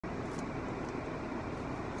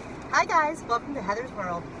Hi guys, welcome to Heather's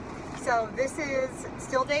World. So this is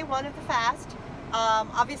still day one of the fast.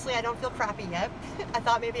 Obviously I don't feel crappy yet. I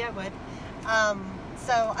thought maybe I would.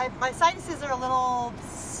 My sinuses are a little,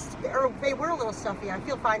 or they were a little stuffy. I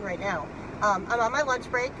feel fine right now. I'm on my lunch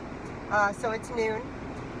break, so it's noon.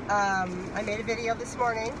 I made a video this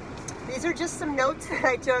morning. These are just some notes that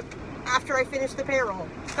I took after I finished the payroll.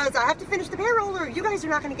 Because I have to finish the payroll or you guys are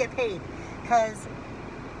not going to get paid. Because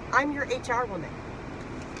I'm your HR woman.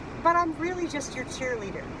 But I'm really just your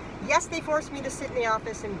cheerleader. Yes, they forced me to sit in the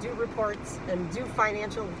office and do reports and do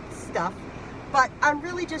financial stuff, but I'm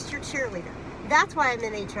really just your cheerleader. That's why I'm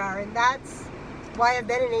in HR, and that's why I've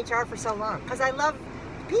been in HR for so long. Because I love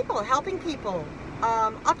people, helping people,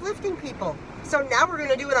 uplifting people. So now we're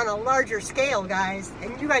going to do it on a larger scale, guys,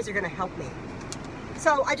 and you guys are going to help me.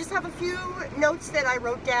 So I just have a few notes that I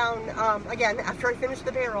wrote down, again, after I finished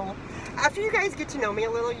the payroll. After you guys get to know me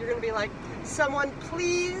a little, you're going to be like, someone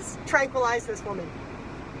please tranquilize this woman.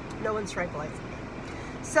 No one's tranquilizing me.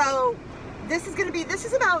 So this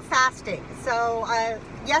is about fasting. So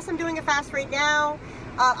yes, I'm doing a fast right now.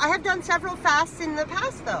 I have done several fasts in the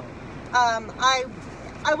past though. I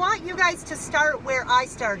want you guys to start where I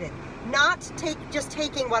started. Not just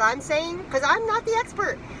taking what I'm saying, because I'm not the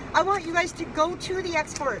expert. I want you guys to go to the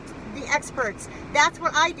experts. That's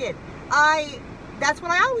what I did. That's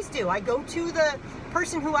what I always do. I go to the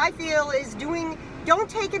person who I feel is doing. Don't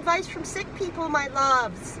take advice from sick people, my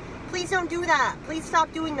loves. Please don't do that. Please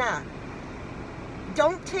stop doing that.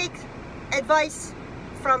 Don't take advice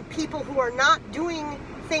from people who are not doing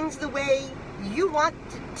things the way you want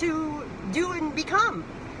to do and become.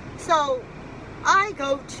 So I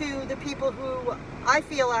go to the people who I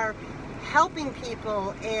feel are helping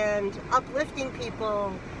people and uplifting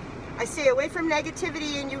people. I stay away from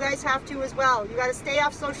negativity, and you guys have to as well. You got to stay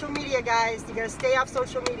off social media, guys. You got to stay off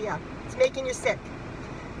social media. It's making you sick.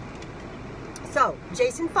 So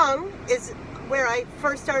Jason Fung is where I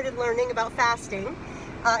first started learning about fasting.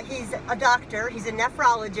 He's a doctor. He's a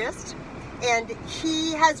nephrologist, and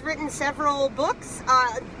he has written several books.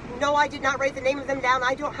 No, I did not write the name of them down.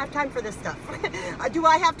 I don't have time for this stuff. Do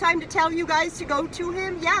I have time to tell you guys to go to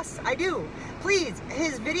him? Yes, I do. Please,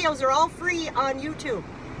 his videos are all free on YouTube.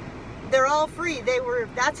 They're all free.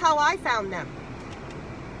 That's how I found them.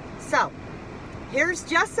 So, here's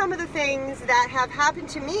just some of the things that have happened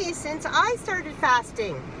to me since I started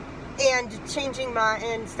fasting and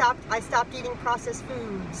I stopped eating processed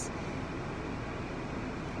foods.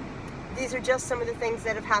 These are just some of the things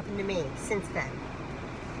that have happened to me since then.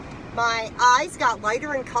 My eyes got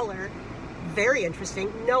lighter in color. Very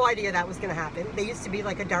interesting. No idea that was going to happen. They used to be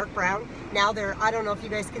like a dark brown. Now I don't know if you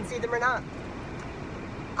guys can see them or not.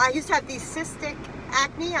 I used to have these cystic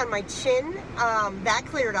acne on my chin. That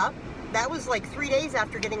cleared up. That was like 3 days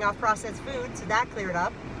after getting off processed food, so that cleared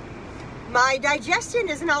up. My digestion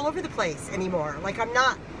isn't all over the place anymore. Like, I'm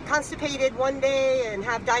not constipated one day and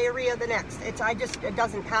have diarrhea the next. It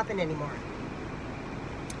doesn't happen anymore.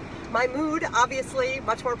 My mood, obviously,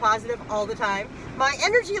 much more positive all the time. My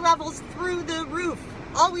energy levels through the roof.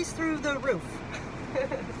 Always through the roof.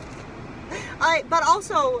 But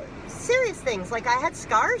also, serious things, like I had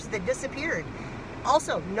scars that disappeared.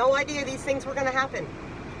 Also, no idea these things were going to happen.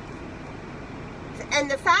 And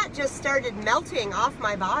the fat just started melting off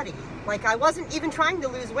my body. Like, I wasn't even trying to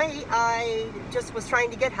lose weight. I just was trying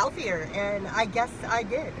to get healthier. And I guess I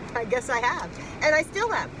did. I guess I have. And I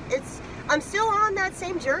still am. I'm still on that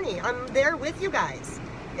same journey. I'm there with you guys.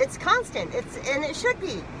 It's constant. And it should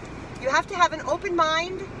be. You have to have an open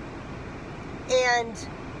mind and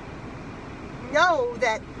know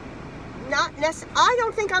that I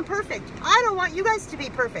don't think I'm perfect. I don't want you guys to be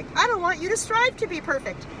perfect. I don't want you to strive to be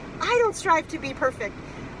perfect. I don't strive to be perfect.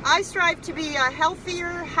 I strive to be a healthier,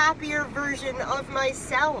 happier version of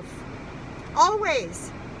myself. Always.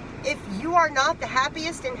 If you are not the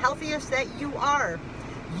happiest and healthiest that you are,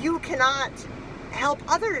 you cannot help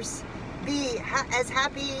others be as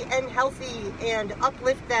happy and healthy and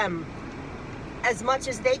uplift them as much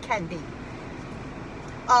as they can be.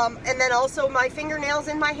 And then also my fingernails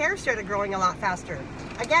and my hair started growing a lot faster.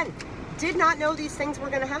 Again, did not know these things were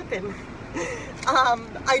going to happen.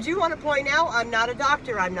 I do want to point out, I'm not a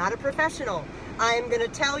doctor. I'm not a professional. I'm going to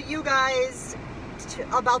tell you guys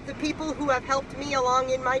about the people who have helped me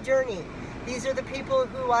along in my journey. These are the people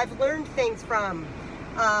who I've learned things from.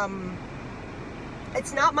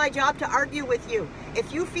 It's not my job to argue with you.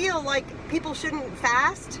 If you feel like people shouldn't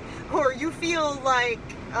fast, or you feel like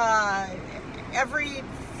everything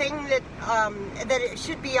that it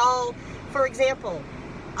should be all, for example,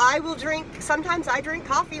 sometimes I drink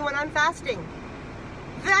coffee when I'm fasting.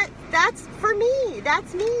 That's for me.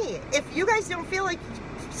 That's me. If you guys don't feel like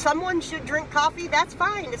someone should drink coffee, that's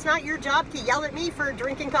fine. It's not your job to yell at me for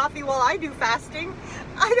drinking coffee while I do fasting.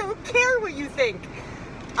 I don't care what you think.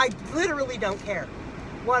 I literally don't care.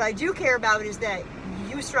 What I do care about is that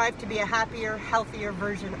you strive to be a happier, healthier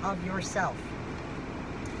version of yourself.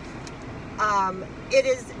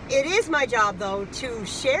 It is my job, though, to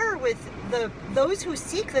share with those who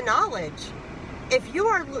seek the knowledge. If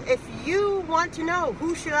you want to know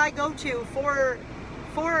who should I go to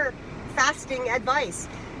for fasting advice,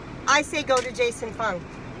 I say go to Jason Fung.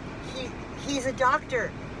 He's a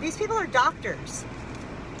doctor. These people are doctors.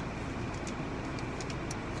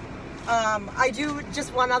 I do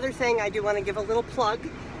just one other thing. I do want to give a little plug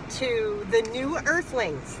to the new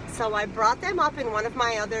Earthlings. So I brought them up in one of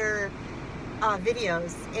my other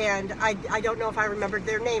videos, and I don't know if I remembered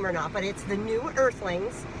their name or not, but it's the new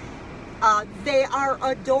Earthlings. They are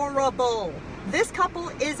adorable. This couple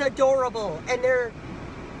is adorable, and they're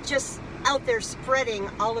just out there spreading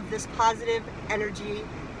all of this positive energy,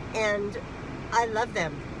 and I love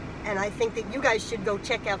them. And I think that you guys should go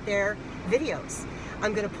check out their videos.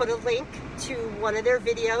 I'm going to put a link to one of their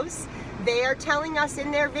videos. They are telling us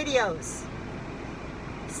in their videos,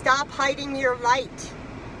 stop hiding your light.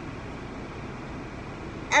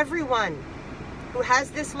 Everyone who has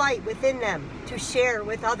this light within them to share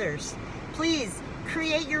with others, please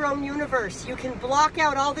create your own universe. You can block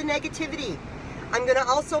out all the negativity. I'm going to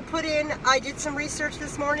also put in, I did some research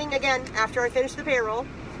this morning, again, after I finished the payroll,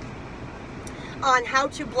 on how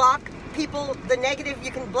to block people, the negative.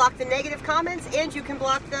 You can block the negative comments, and you can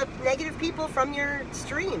block the negative people from your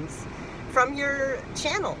streams, from your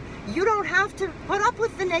channel. You don't have to put up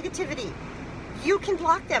with the negativity. You can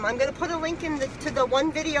block them. I'm going to put a link in to the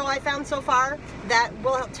one video I found so far that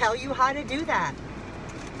will tell you how to do that.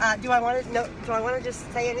 Do I want to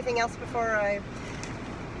just say anything else before I?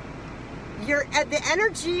 The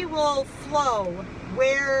energy will flow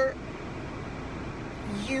where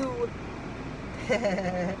you.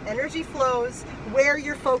 Energy flows where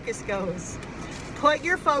your focus goes. Put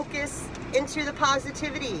your focus into the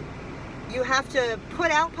positivity. You have to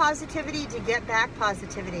put out positivity to get back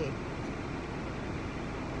positivity.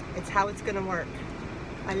 It's how it's going to work.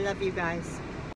 I love you guys.